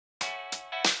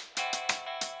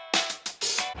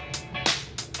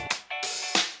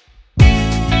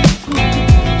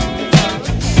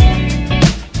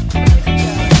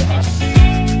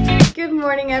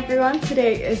everyone,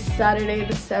 today is Saturday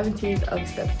the 17th of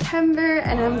September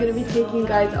and I'm going to be taking you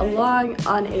guys along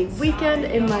on a weekend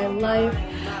in my life.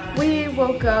 We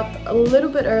woke up a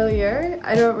little bit earlier,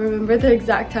 I don't remember the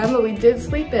exact time, but we did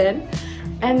sleep in.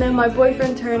 And then my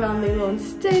boyfriend turned on Lilo and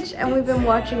Stitch and we've been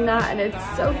watching that and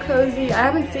it's so cozy. I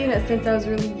haven't seen it since I was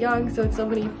really young, so it's so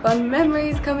many fun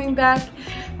memories coming back.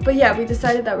 But yeah, we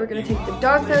decided that we're gonna take the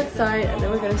dogs outside and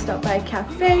then we're gonna stop by a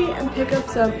cafe and pick up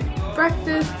some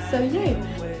breakfast, so yay.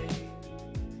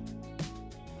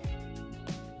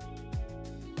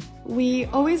 We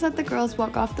always let the girls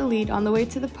walk off the lead on the way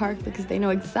to the park because they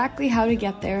know exactly how to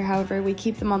get there. However, we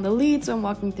keep them on the leads when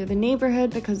walking through the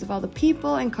neighborhood because of all the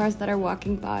people and cars that are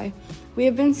walking by. We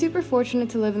have been super fortunate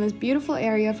to live in this beautiful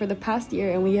area for the past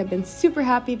year and we have been super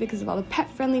happy because of all the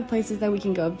pet-friendly places that we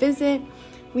can go visit.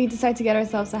 We decided to get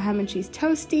ourselves a ham and cheese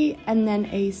toastie and then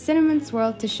a cinnamon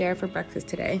swirl to share for breakfast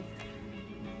today.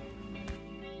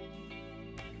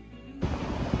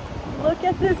 Look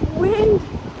at this wind!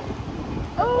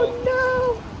 Oh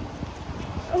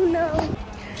no! Oh no!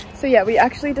 So yeah, we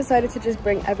actually decided to just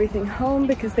bring everything home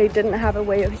because they didn't have a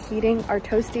way of heating our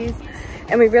toasties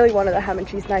and we really wanted the ham and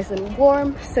cheese nice and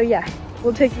warm. So yeah,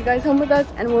 we'll take you guys home with us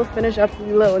and we'll finish up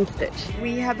Lilo and Stitch.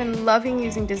 We have been loving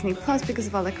using Disney Plus because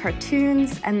of all the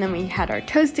cartoons, and then we had our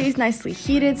toasties nicely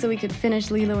heated so we could finish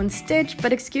Lilo and Stitch,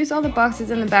 but excuse all the boxes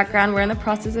in the background, we're in the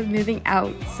process of moving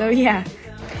out, so yeah.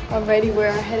 Alrighty,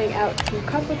 we're heading out to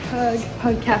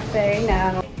Pug Cafe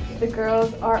now. The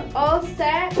girls are all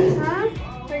set, huh?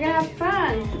 We're gonna have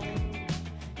fun.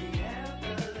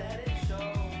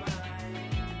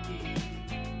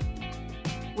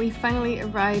 We finally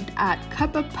arrived at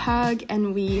Cuppa Pug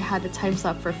and we had a time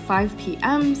slot for 5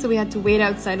 p.m. so we had to wait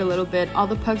outside a little bit. All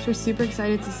the pugs were super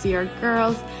excited to see our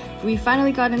girls. We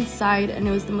finally got inside and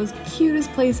it was the most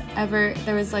cutest place ever.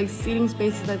 There was like seating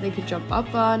spaces that they could jump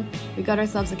up on. We got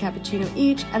ourselves a cappuccino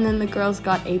each and then the girls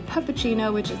got a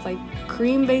puppuccino, which is like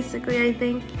cream basically, I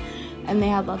think. And they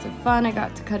had lots of fun. I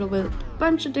got to cuddle with a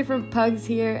bunch of different pugs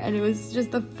here and it was just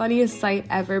the funniest sight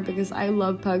ever because I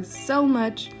love pugs so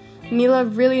much. Mila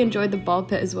really enjoyed the ball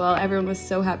pit as well. Everyone was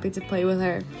so happy to play with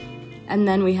her. And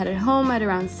then we headed home at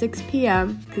around 6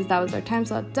 p.m. because that was our time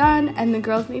slot done, and the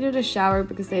girls needed a shower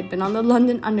because they had been on the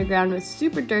London Underground. It was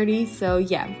super dirty, so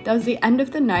yeah, that was the end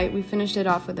of the night. We finished it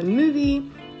off with a movie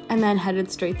and then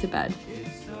headed straight to bed.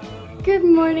 Good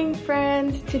morning,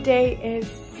 friends. Today is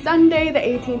Sunday, the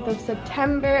 18th of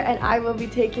September, and I will be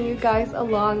taking you guys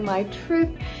along my trip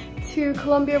to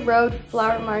Colombia Road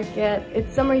Flower Market.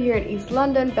 It's somewhere here in East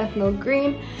London, Bethnal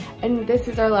Green, and this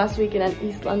is our last weekend in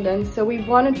East London, so we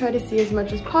want to try to see as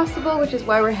much as possible, which is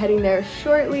why we're heading there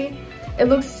shortly. It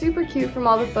looks super cute from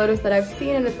all the photos that I've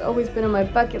seen and it's always been on my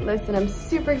bucket list and I'm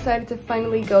super excited to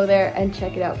finally go there and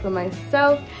check it out for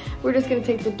myself. We're just going to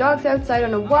take the dogs outside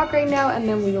on a walk right now and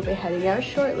then we will be heading out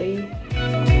shortly.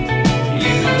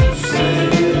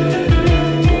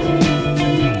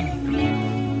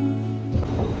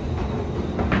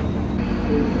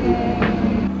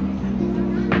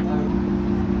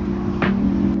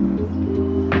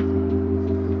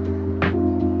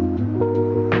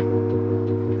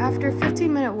 After a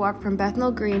 15-minute walk from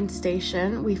Bethnal Green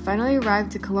Station, we finally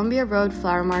arrived to Colombia Road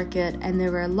Flower Market and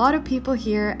there were a lot of people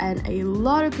here and a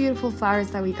lot of beautiful flowers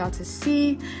that we got to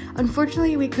see.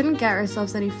 Unfortunately, we couldn't get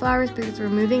ourselves any flowers because we're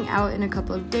moving out in a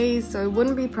couple of days, so it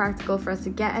wouldn't be practical for us to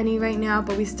get any right now,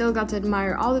 but we still got to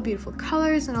admire all the beautiful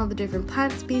colors and all the different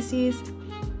plant species.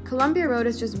 Colombia Road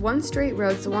is just one straight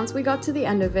road, so once we got to the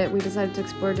end of it, we decided to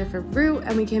explore a different route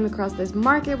and we came across this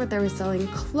market where they were selling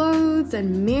clothes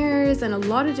and mirrors and a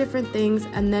lot of different things,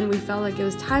 and then we felt like it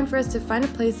was time for us to find a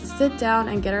place to sit down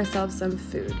and get ourselves some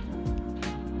food.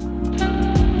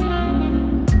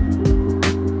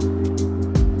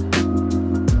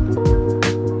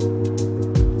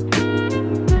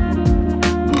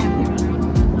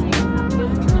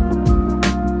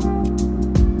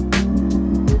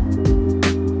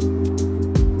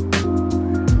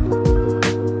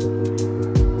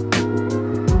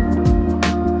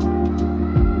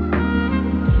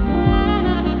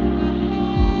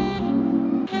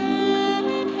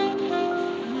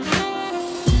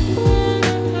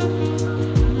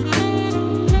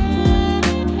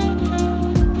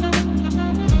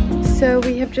 So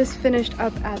we have just finished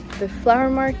up at the flower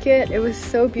market. It was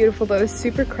so beautiful, but it was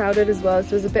super crowded as well, so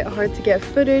it was a bit hard to get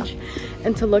footage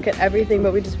and to look at everything,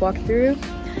 but we just walked through.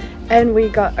 And we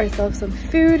got ourselves some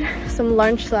food, some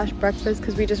lunch slash breakfast,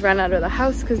 because we just ran out of the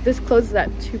house because this closes at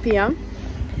 2 p.m.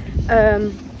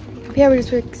 Yeah, we're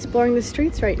just exploring the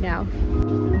streets right now.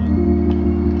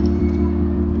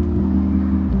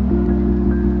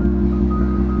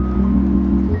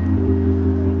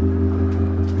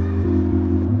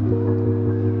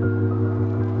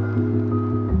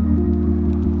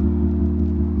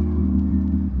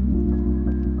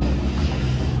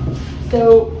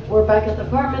 So we're back at the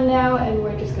apartment now and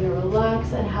we're just gonna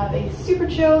relax and have a super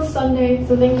chill Sunday.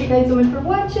 So thank you guys so much for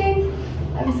watching.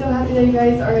 I'm so happy that you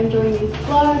guys are enjoying these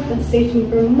vlogs, and stay tuned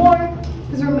for more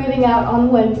because we're moving out on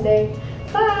Wednesday.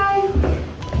 Bye!